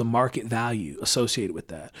 and that there was a market value associated with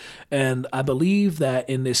that. And I believe that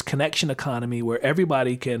in this connection economy where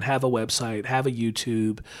everybody can have a website, have a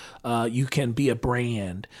YouTube, you can be a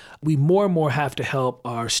brand, we more and more have to help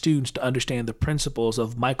our students to understand the principles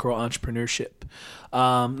of micro-entrepreneurship.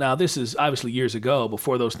 Now, this is obviously years ago,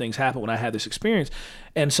 before those things happened, when I had this experience.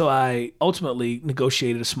 And so I ultimately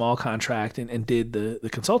negotiated a small contract and did the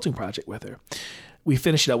consulting project with her. We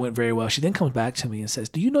finished it up, went very well. She then comes back to me and says,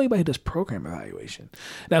 do you know anybody who does program evaluation?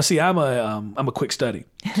 Now, see, I'm a quick study.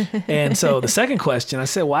 And so the second question, I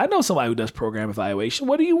said, well, I know somebody who does program evaluation.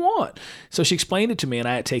 What do you want? So she explained it to me, and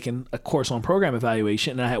I had taken a course on program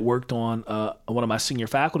evaluation, and I had worked on one of my senior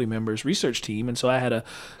faculty members' research team. And so I had a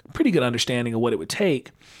pretty good understanding of what it would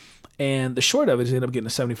take. And the short of it is I ended up getting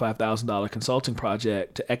a $75,000 consulting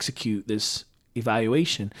project to execute this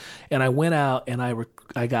evaluation. And I went out and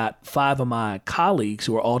I got 5 of my colleagues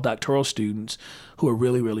who are all doctoral students who are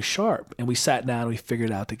really, really sharp. And we sat down and we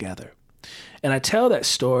figured it out together. And I tell that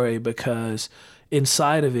story because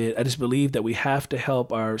inside of it, I just believe that we have to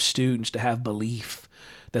help our students to have belief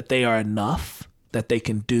that they are enough that they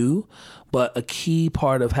can do. But a key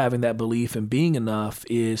part of having that belief and being enough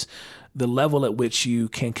is the level at which you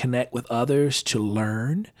can connect with others to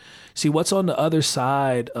learn. See, what's on the other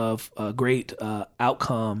side of a great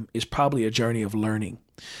outcome is probably a journey of learning.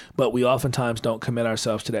 But we oftentimes don't commit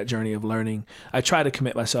ourselves to that journey of learning. I try to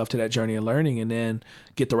commit myself to that journey of learning and then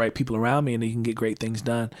get the right people around me and you can get great things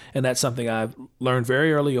done. And that's something I've learned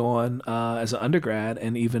very early on as an undergrad.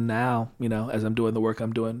 And even now, as I'm doing the work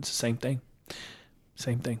I'm doing, it's the same thing.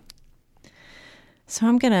 Same thing. So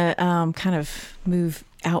I'm going to kind of move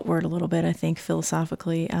outward a little bit, I think,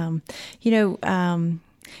 philosophically.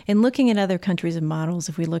 In looking at other countries and models,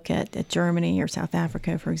 if we look at Germany or South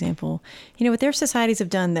Africa, for example, what their societies have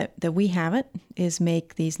done that we haven't is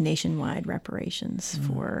make these nationwide reparations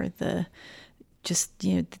for the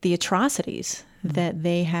atrocities that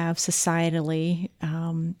they have societally.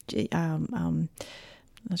 I'm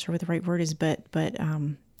not sure what the right word is, but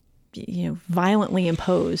violently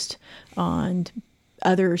imposed on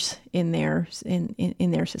others in their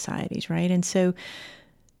societies, right? And so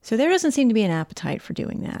there doesn't seem to be an appetite for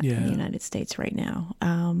doing that in the United States right now.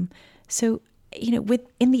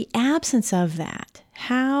 In the absence of that,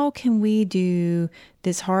 how can we do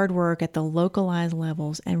this hard work at the localized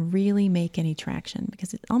levels and really make any traction?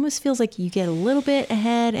 Because it almost feels like you get a little bit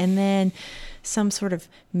ahead and then some sort of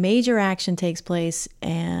major action takes place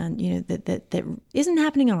and that isn't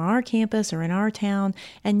happening on our campus or in our town,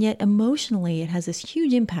 and yet emotionally it has this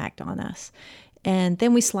huge impact on us. And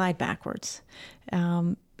then we slide backwards.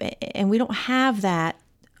 And we don't have that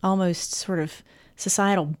almost sort of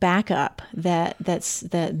societal backup that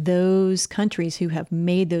those countries who have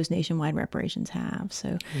made those nationwide reparations have.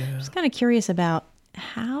 So I'm just kind of curious about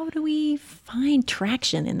how do we find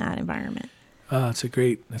traction in that environment? That's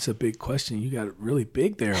a big question. You got it really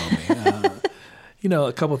big there on me.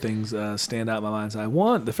 A couple things stand out in my mind's eye.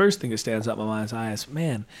 One, the first thing that stands out in my mind's eye is,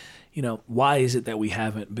 man, why is it that we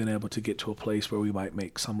haven't been able to get to a place where we might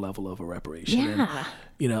make some level of a reparation? Yeah. And,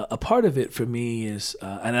 a part of it for me is,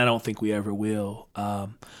 and I don't think we ever will,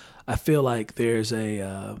 I feel like there's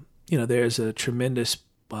a tremendous,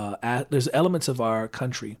 there's elements of our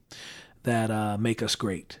country that make us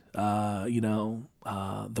great. The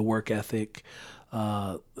work ethic,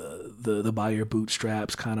 the by your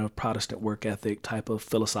bootstraps kind of Protestant work ethic type of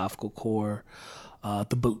philosophical core.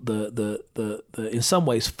 The in some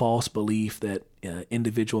ways false belief that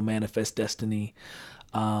individual manifest destiny,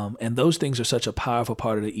 and those things are such a powerful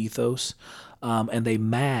part of the ethos, and they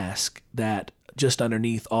mask that just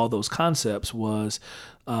underneath all those concepts was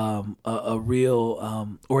a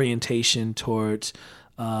real orientation towards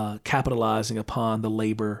capitalizing upon the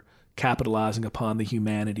labor, capitalizing upon the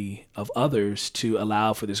humanity of others to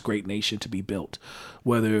allow for this great nation to be built,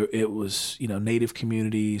 whether it was, Native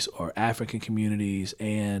communities or African communities,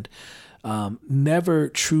 and never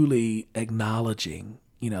truly acknowledging,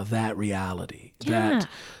 that reality. Yeah,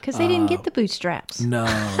 because they didn't get the bootstraps. No.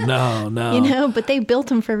 But they built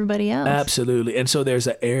them for everybody else. Absolutely. And so there's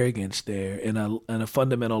an arrogance there and a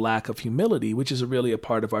fundamental lack of humility, which is really a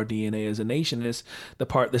part of our DNA as a nation. It's the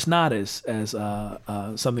part that's not as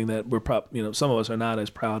something that some of us are not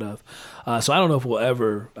as proud of. So I don't know if we'll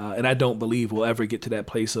ever, and I don't believe we'll ever get to that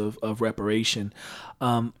place of reparation.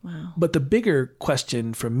 Wow. But the bigger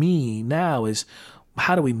question for me now is,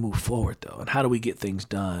 how do we move forward, though? And how do we get things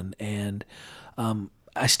done? And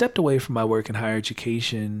I stepped away from my work in higher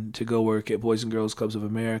education to go work at Boys and Girls Clubs of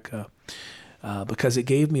America because it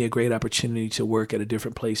gave me a great opportunity to work at a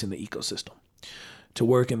different place in the ecosystem, to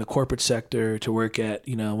work in the corporate sector, to work at,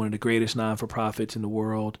 one of the greatest non-for-profits in the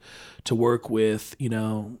world, to work with,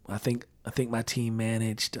 I think my team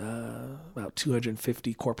managed about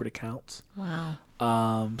 250 corporate accounts. Wow.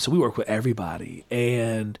 So we work with everybody.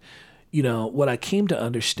 And what I came to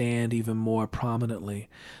understand even more prominently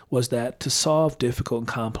was that to solve difficult and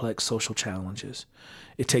complex social challenges,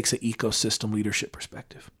 it takes an ecosystem leadership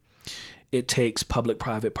perspective. It takes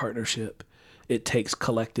public-private partnership. It takes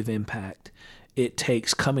collective impact. It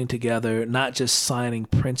takes coming together, not just signing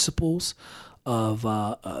principles of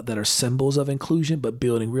that are symbols of inclusion, but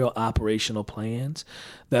building real operational plans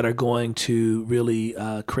that are going to really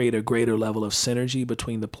create a greater level of synergy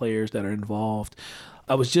between the players that are involved.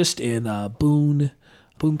 I was just in Boone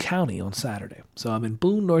County on Saturday. So I'm in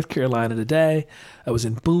Boone, North Carolina today. I was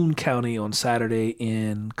in Boone County on Saturday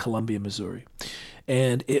in Columbia, Missouri.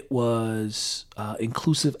 And it was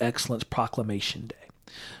Inclusive Excellence Proclamation Day.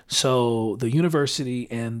 So the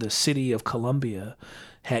university and the city of Columbia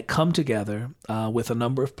had come together with a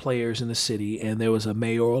number of players in the city, and there was a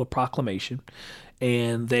mayoral proclamation.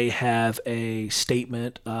 And they have a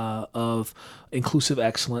statement of inclusive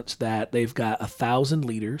excellence that they've got 1,000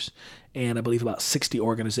 leaders and I believe about 60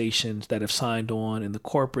 organizations that have signed on in the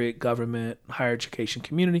corporate, government, higher education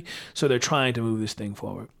community. So they're trying to move this thing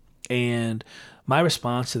forward. And my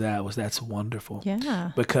response to that was, that's wonderful.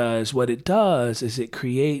 Yeah. Because what it does is it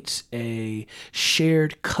creates a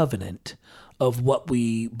shared covenant of what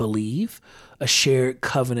we believe, a shared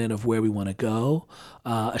covenant of where we want to go,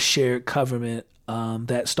 a shared covenant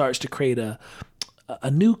that starts to create a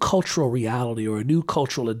new cultural reality or a new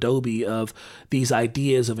cultural adobe of these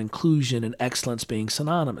ideas of inclusion and excellence being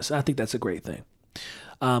synonymous. And I think that's a great thing.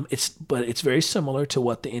 But it's very similar to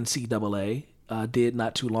what the NCAA did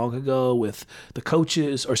not too long ago with the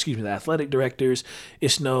coaches, the athletic directors.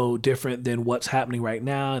 It's no different than what's happening right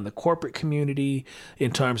now in the corporate community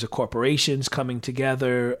in terms of corporations coming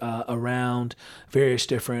together around various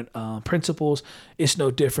different principles. It's no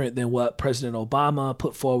different than what President Obama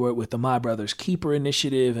put forward with the My Brother's Keeper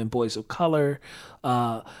initiative and Boys of Color.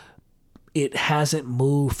 It hasn't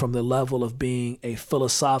moved from the level of being a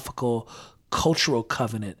philosophical cultural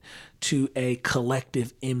covenant to a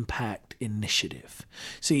collective impact initiative.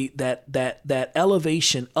 See, that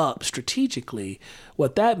elevation up strategically,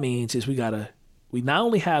 what that means is we not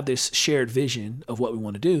only have this shared vision of what we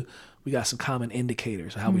want to do, we got some common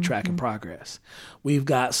indicators of how we track and progress. We've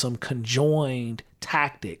got some conjoined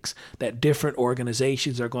tactics that different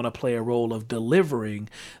organizations are going to play a role of delivering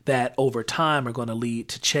that over time are going to lead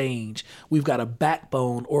to change. We've got a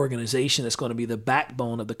backbone organization that's going to be the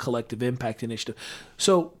backbone of the collective impact initiative.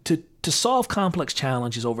 So to solve complex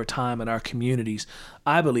challenges over time in our communities,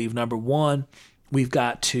 I believe, number one, we've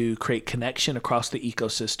got to create connection across the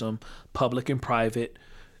ecosystem, public and private,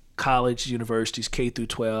 college, universities, K through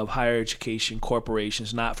 12, higher education,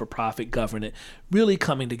 corporations, not-for-profit, government, really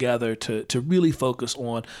coming together to really focus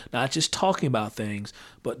on not just talking about things,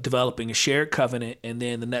 but developing a shared covenant, and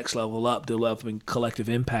then the next level up, developing collective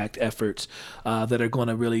impact efforts that are going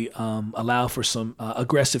to really allow for some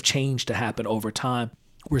aggressive change to happen over time.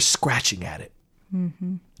 We're scratching at it.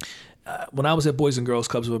 Mm-hmm. When I was at Boys and Girls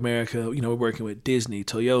Clubs of America, we're working with Disney,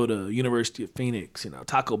 Toyota, University of Phoenix,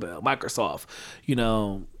 Taco Bell, Microsoft,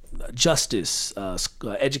 Justice,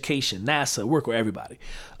 education, NASA, work with everybody,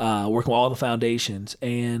 working with all the foundations.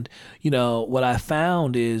 And, what I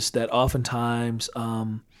found is that oftentimes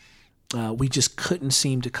we just couldn't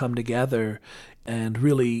seem to come together and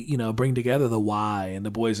really, bring together the Y and the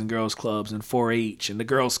Boys and Girls Clubs and 4-H and the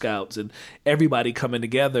Girl Scouts and everybody coming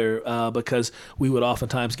together because we would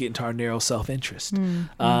oftentimes get into our narrow self-interest.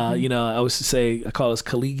 Mm-hmm. I always say, I call us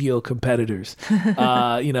collegial competitors.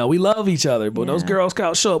 We love each other, but those Girl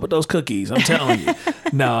Scouts show up with those cookies, I'm telling you.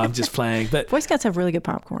 No, I'm just playing. But Boy Scouts have really good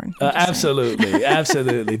popcorn.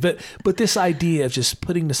 Absolutely. But this idea of just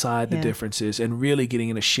putting aside the differences and really getting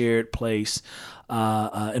in a shared place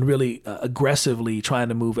and really aggressively trying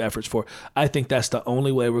to move efforts forward. I think that's the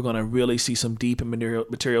only way we're going to really see some deep and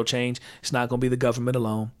material change. It's not going to be the government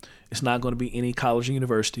alone. It's not going to be any college or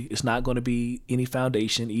university. It's not going to be any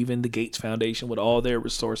foundation, even the Gates Foundation with all their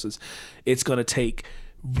resources. It's going to take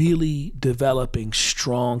really developing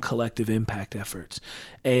strong collective impact efforts.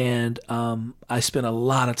 And I spent a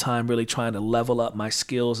lot of time really trying to level up my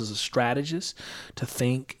skills as a strategist to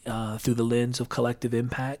think through the lens of collective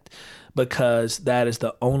impact, because that is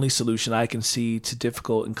the only solution I can see to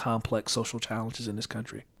difficult and complex social challenges in this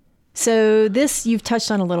country. So this you've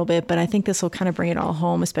touched on a little bit, but I think this will kind of bring it all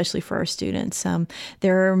home, especially for our students.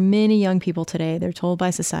 There are many young people today, they're told by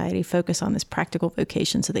society, focus on this practical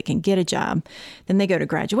vocation so they can get a job. Then they go to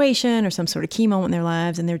graduation or some sort of key moment in their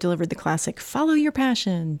lives, and they're delivered the classic, follow your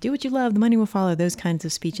passion, do what you love, the money will follow, those kinds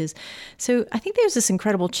of speeches. So I think there's this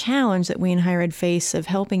incredible challenge that we in higher ed face of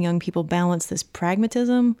helping young people balance this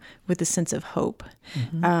pragmatism with a sense of hope.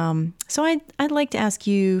 Mm-hmm. So I'd like to ask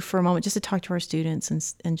you for a moment just to talk to our students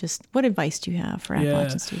and just what advice do you have for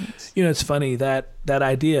Appalachian students? It's funny that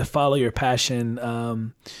idea, follow your passion,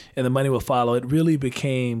 and the money will follow. It really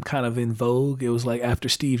became kind of in vogue. It was like after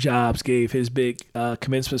Steve Jobs gave his big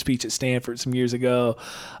commencement speech at Stanford some years ago,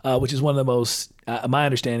 which is one of the most, my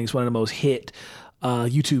understanding, is one of the most hit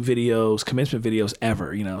YouTube videos, commencement videos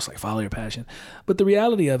ever. It's like follow your passion. But the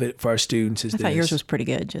reality of it for our students is I thought yours was pretty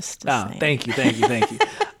good. Just to say. Thank you.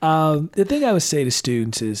 The thing I would say to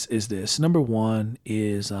students is this. Number one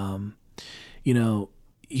is,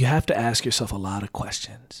 you have to ask yourself a lot of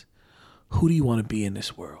questions. Who do you want to be in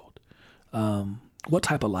this world? What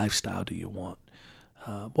type of lifestyle do you want?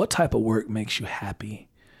 What type of work makes you happy?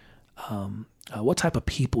 What type of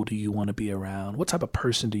people do you want to be around? What type of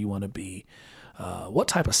person do you want to be? What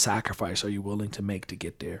type of sacrifice are you willing to make to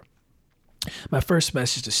get there? My first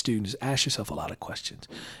message to students is ask yourself a lot of questions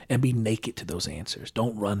and be naked to those answers.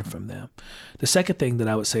 Don't run from them. The second thing that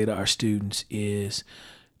I would say to our students is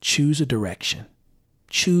choose a direction.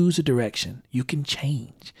 Choose a direction. You can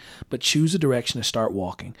change, but choose a direction to start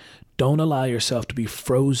walking. Don't allow yourself to be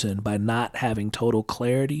frozen by not having total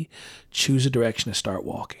clarity. Choose a direction to start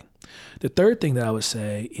walking. The third thing that I would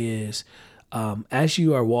say is as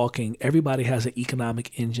you are walking, everybody has an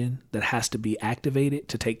economic engine that has to be activated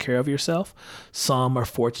to take care of yourself. Some are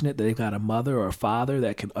fortunate that they've got a mother or a father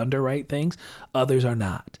that can underwrite things. Others are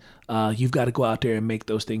not. You've got to go out there and make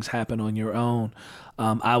those things happen on your own.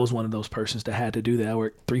 I was one of those persons that had to do that. I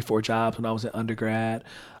worked 3-4 jobs when I was in undergrad.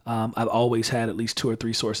 I've always had at least 2 or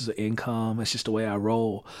 3 sources of income. That's just the way I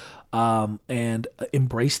roll. And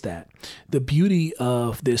embrace that. The beauty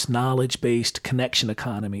of this knowledge-based connection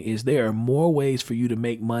economy is there are more ways for you to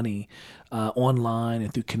make money online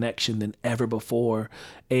and through connection than ever before.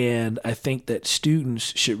 And I think that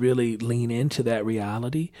students should really lean into that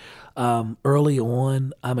reality. Early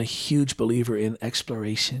on, I'm a huge believer in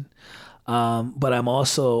exploration, but I'm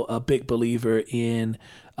also a big believer in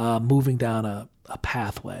moving down a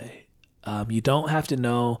pathway. You don't have to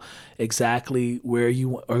know exactly where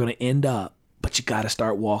you are going to end up, but you got to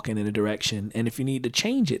start walking in a direction. And if you need to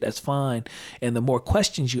change it, that's fine. And the more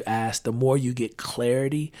questions you ask, the more you get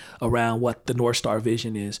clarity around what the North Star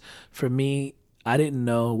vision is. For me, I didn't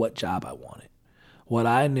know what job I wanted. What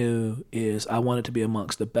I knew is I wanted to be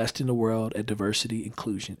amongst the best in the world at diversity,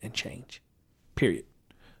 inclusion, and change. Period.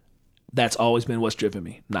 That's always been what's driven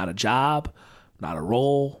me. Not a job, not a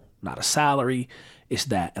role, not a salary. It's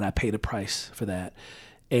that, and I paid a price for that.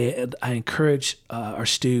 And I encourage our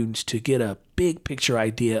students to get a big picture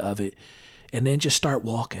idea of it and then just start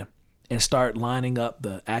walking and start lining up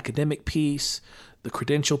the academic piece, the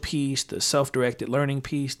credential piece, the self-directed learning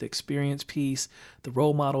piece, the experience piece, the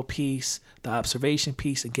role model piece, the observation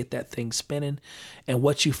piece, and get that thing spinning. And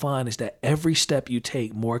what you find is that every step you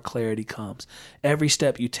take, more clarity comes. Every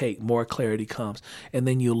step you take, more clarity comes. And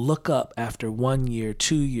then you look up after 1 year,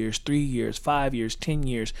 2 years, 3 years, 5 years, 10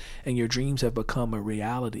 years, and your dreams have become a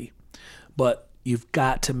reality. But you've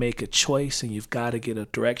got to make a choice, and you've got to get a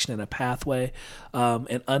direction and a pathway,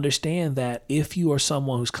 and understand that if you are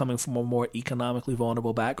someone who's coming from a more economically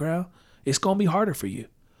vulnerable background, it's going to be harder for you.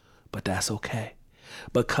 But that's okay,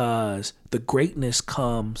 because the greatness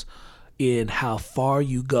comes in how far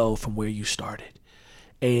you go from where you started.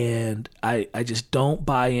 And I just don't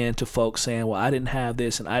buy into folks saying, well, I didn't have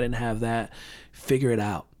this and I didn't have that. Figure it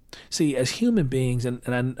out. See, as human beings, and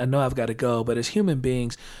I know I've got to go, but as human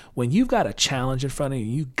beings, when you've got a challenge in front of you,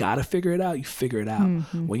 you got to figure it out, you figure it out.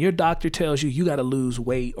 Mm-hmm. When your doctor tells you got to lose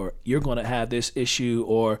weight, or you're going to have this issue,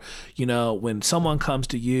 or, when someone comes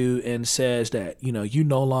to you and says that, you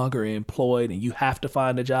no longer are employed and you have to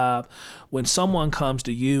find a job, when someone comes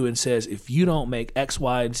to you and says, if you don't make X,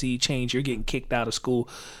 Y, and Z change, you're getting kicked out of school,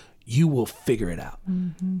 you will figure it out.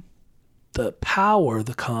 Mm-hmm. The power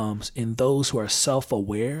that comes in those who are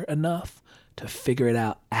self-aware enough to figure it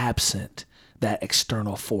out absent that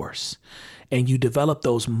external force. And you develop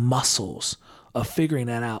those muscles of figuring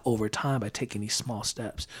that out over time by taking these small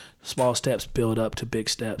steps. Small steps build up to big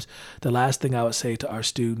steps. The last thing I would say to our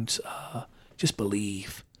students, just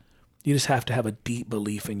believe. You just have to have a deep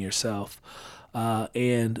belief in yourself.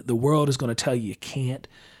 And the world is going to tell you can't.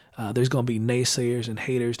 There's going to be naysayers and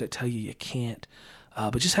haters that tell you can't.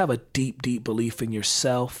 But just have a deep, deep belief in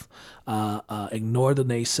yourself. Ignore the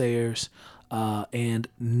naysayers. And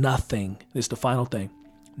nothing is the final thing.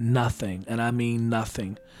 Nothing, and I mean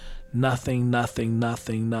nothing. Nothing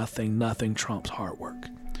trumps hard work.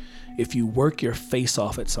 If you work your face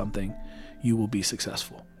off at something, you will be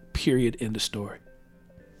successful. Period. End of story.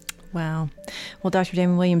 Wow. Well, Dr.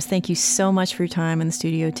 Damon Williams, thank you so much for your time in the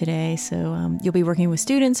studio today. So you'll be working with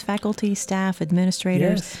students, faculty, staff,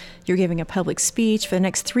 administrators. Yes. You're giving a public speech. For the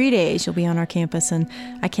next 3 days, you'll be on our campus. And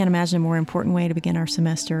I can't imagine a more important way to begin our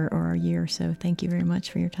semester or our year. So thank you very much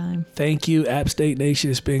for your time. Thank you, App State Nation.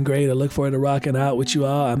 It's been great. I look forward to rocking out with you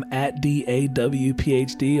all. I'm at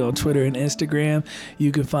DAWPhD on Twitter and Instagram.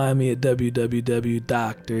 You can find me at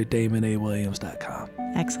www.drdamonawilliams.com.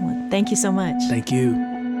 Excellent. Thank you so much. Thank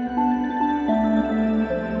you.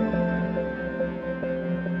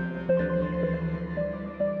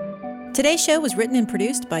 Today's show was written and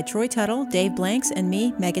produced by Troy Tuttle, Dave Blanks, and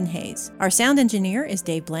me, Megan Hayes. Our sound engineer is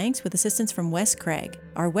Dave Blanks with assistance from Wes Craig.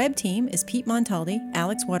 Our web team is Pete Montaldi,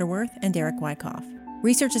 Alex Waterworth, and Derek Wyckoff.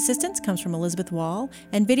 Research assistance comes from Elizabeth Wall,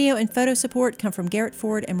 and video and photo support come from Garrett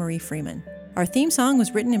Ford and Marie Freeman. Our theme song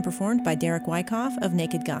was written and performed by Derek Wyckoff of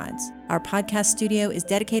Naked Gods. Our podcast studio is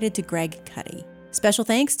dedicated to Greg Cuddy. Special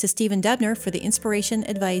thanks to Stephen Dubner for the inspiration,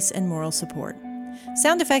 advice, and moral support.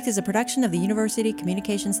 Sound Effect is a production of the University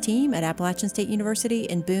Communications team at Appalachian State University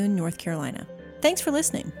in Boone, North Carolina. Thanks for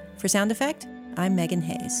listening. For Sound Effect, I'm Megan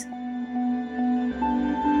Hayes.